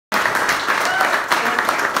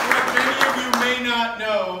not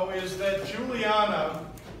know is that Juliana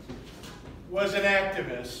was an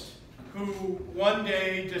activist who one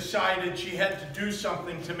day decided she had to do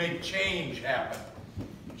something to make change happen.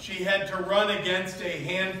 She had to run against a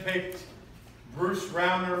hand-picked Bruce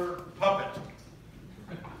Rauner puppet.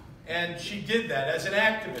 And she did that as an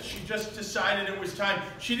activist. She just decided it was time.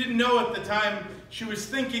 She didn't know at the time. She was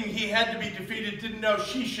thinking he had to be defeated, didn't know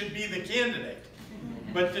she should be the candidate,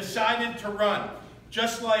 but decided to run.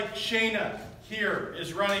 Just like Shayna here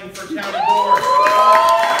is running for county board. Just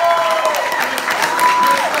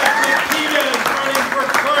like Nikita is running for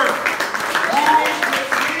clerk. We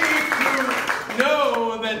need to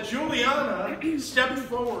know that Juliana stepped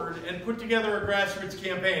forward and put together a grassroots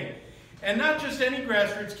campaign. And not just any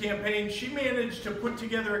grassroots campaign, she managed to put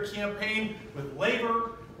together a campaign with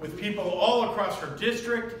labor, with people all across her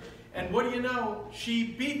district, and what do you know?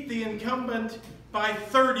 She beat the incumbent by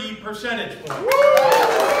 30 percentage points.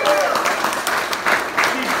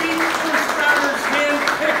 She beat Bruce Rauner's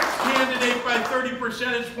hand-picked candidate by 30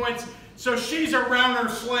 percentage points, so she's a Rauner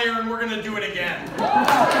slayer, and we're going to do it again. Now,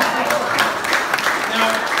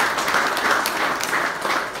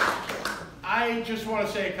 I just want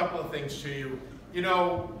to say a couple of things to you. You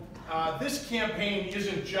know, this campaign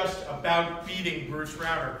isn't just about beating Bruce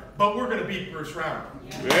Rauner, but we're going to beat Bruce Rauner.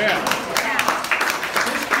 Yeah.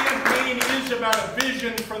 This campaign is about a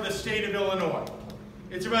vision for the state of Illinois.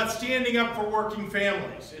 It's about standing up for working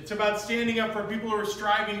families. It's about standing up for people who are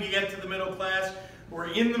striving to get to the middle class, who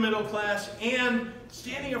are in the middle class, and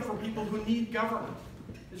standing up for people who need government.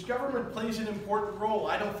 This government plays an important role.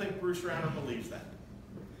 I don't think Bruce Rauner believes that.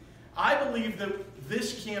 I believe that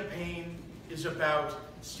this campaign is about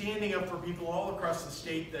standing up for people all across the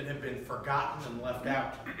state that have been forgotten and left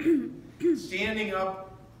out. Standing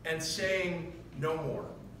up and saying no more.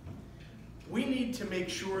 We need to make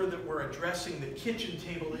sure that we're addressing the kitchen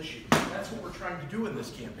table issues. That's what we're trying to do in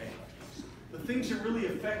this campaign. The things that really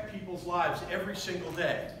affect people's lives every single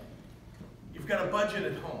day. You've got a budget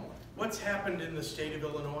at home. What's happened in the state of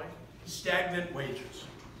Illinois? Stagnant wages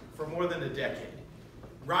for more than a decade.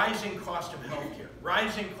 Rising cost of health care,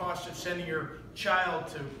 rising cost of sending your child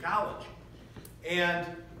to college. And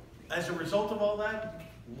as a result of all that,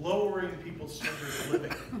 lowering people's standards of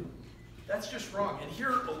living. That's just wrong. And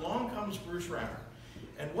here along comes Bruce Rauner.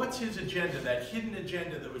 And what's his agenda, that hidden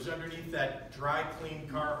agenda that was underneath that dry clean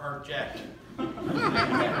Carhartt jacket?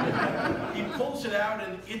 He pulls it out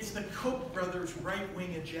and it's the Koch brothers'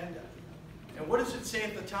 right-wing agenda. And what does it say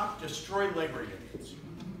at the top? Destroy labor unions.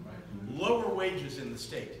 Lower wages in the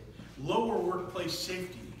state, lower workplace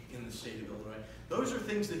safety in the state of Illinois. Those are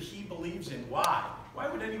things that he believes in. Why? Why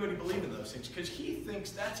would anybody believe in those things? Because he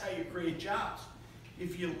thinks that's how you create jobs.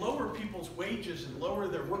 If you lower people's wages and lower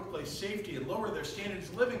their workplace safety and lower their standards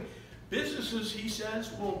of living, businesses, he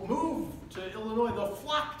says, will move to Illinois. They'll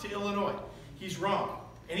flock to Illinois. He's wrong.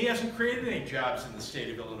 And he hasn't created any jobs in the state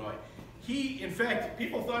of Illinois. He, in fact,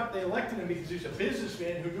 people thought they elected him because he's a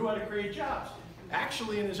businessman who knew how to create jobs.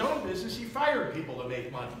 Actually, in his own business, he fired people to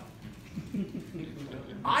make money.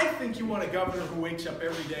 I think you want a governor who wakes up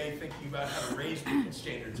every day thinking about how to raise people's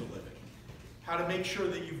standards of living, how to make sure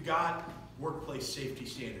that you've got workplace safety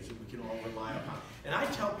standards that we can all rely upon. And I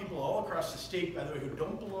tell people all across the state, by the way, who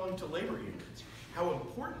don't belong to labor unions, how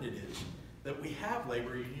important it is that we have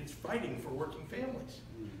labor unions fighting for working families.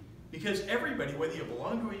 Because everybody, whether you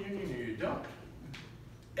belong to a union or you don't,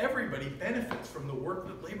 everybody benefits from the work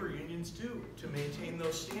that labor unions do to maintain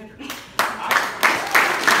those standards.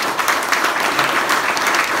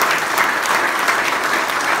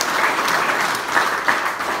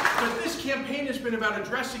 But this campaign has been about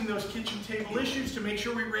addressing those kitchen table issues to make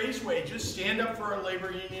sure we raise wages, stand up for our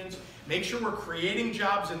labor unions, make sure we're creating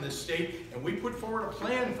jobs in this state, and we put forward a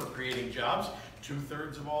plan for creating jobs.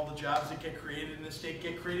 2/3 of all the jobs that get created in the state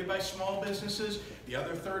get created by small businesses, the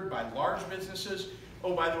other third by large businesses.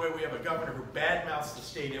 Oh, by the way, we have a governor who badmouths the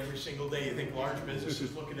state every single day. You think large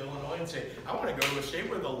businesses look at Illinois and say, I want to go to a state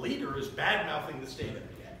where the leader is badmouthing the state every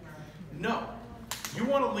day. No. You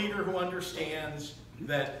want a leader who understands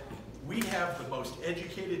that we have the most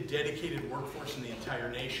educated, dedicated workforce in the entire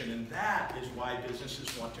nation, and that is why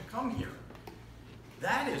businesses want to come here.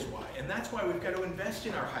 That is why, and that's why we've got to invest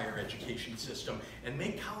in our higher education system and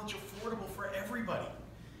make college affordable for everybody.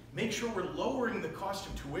 Make sure we're lowering the cost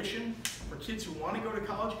of tuition for kids who want to go to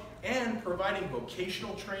college and providing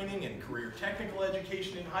vocational training and career technical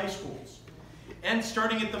education in high schools. And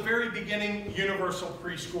starting at the very beginning, universal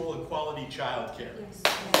preschool and quality child care. Yes.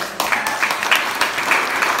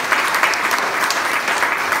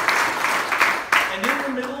 And in the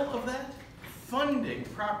middle of that, funding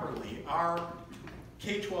properly our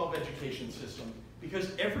K-12 education system,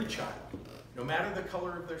 because every child no matter the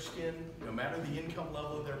color of their skin, no matter the income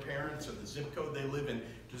level of their parents or the zip code they live in,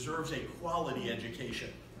 deserves a quality education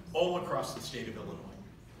all across the state of Illinois.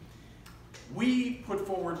 We put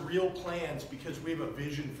forward real plans because we have a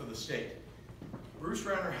vision for the state. Bruce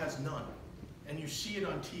Rauner has none, and you see it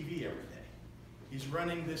on TV every day. He's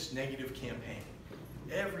running this negative campaign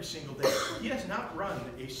every single day. He has not run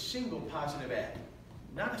a single positive ad,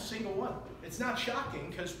 not a single one. It's not shocking,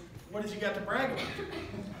 because what has he got to brag about?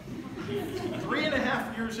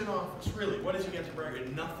 3.5 years in office, really, what has he got to brag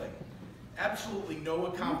about? Nothing. Absolutely no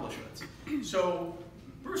accomplishments. So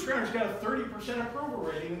Bruce Rauner's got a 30% approval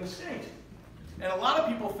rating in the state. And a lot of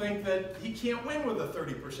people think that he can't win with a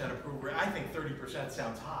 30% approval rating. I think 30%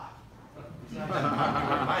 sounds high. It's not that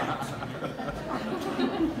popular in my house.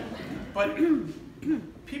 But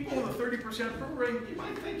people with a 30% approval rating, you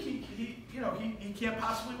might think he can't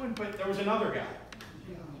possibly win. But there was another guy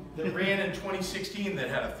that ran in 2016 that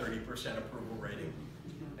had a 30% approval rating.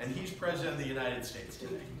 And he's president of the United States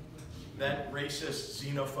today. That racist,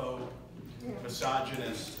 xenophobe,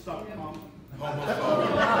 misogynist, homophobe.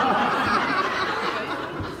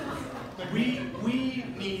 We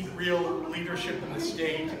need real leadership in the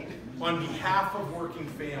state on behalf of working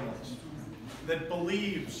families that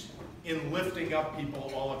believes in lifting up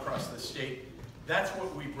people all across the state. That's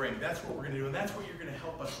what we bring. That's what we're going to do, and that's what you're going to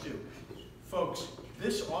help us do. Folks,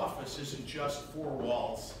 this office isn't just four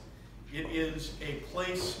walls. It is a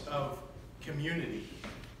place of community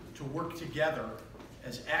to work together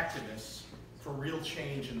as activists for real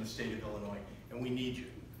change in the state of Illinois, and we need you.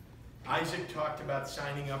 Isaac talked about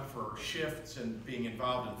signing up for shifts and being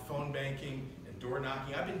involved in phone banking and door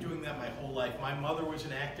knocking. I've been doing that my whole life. My mother was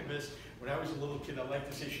an activist. When I was a little kid, I like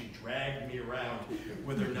to say she dragged me around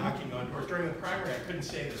with her knocking on doors. During the primary, I couldn't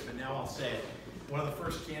say this, but now I'll say it. One of the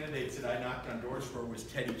first candidates that I knocked on doors for was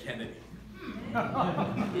Teddy Kennedy.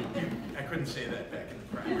 I couldn't say that back in the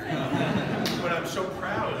primary. But I'm so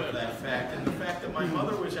proud of that fact, and the fact that my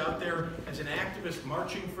mother was out there as an activist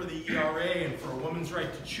marching for the ERA and for a woman's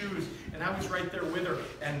right to choose, and I was right there with her.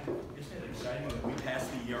 And isn't it exciting that we passed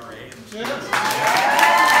the ERA in the state?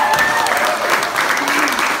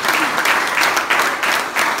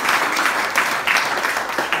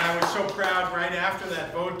 And I was so proud right after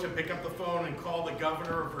that vote to pick up the phone and call the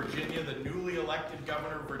governor of Virginia, the newly elected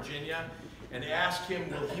governor of Virginia, and ask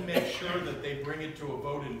him, will he make sure that they bring it to a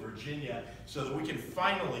vote in Virginia so that we can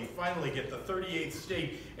finally get the 38th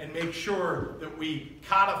state and make sure that we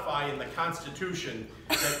codify in the Constitution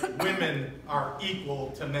that women are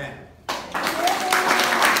equal to men.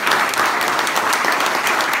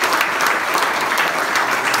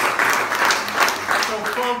 So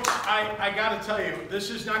folks, I gotta tell you, this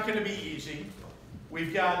is not gonna be easy.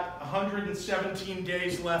 We've got 117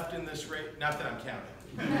 days left in this race, not that I'm counting.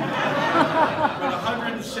 But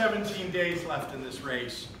 117 days left in this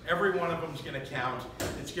race. Every one of them is going to count.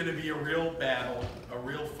 It's going to be a real battle, a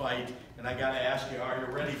real fight. And I got to ask you, are you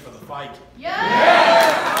ready for the fight?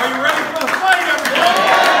 Yes! Are you ready for the fight,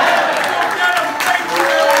 everybody?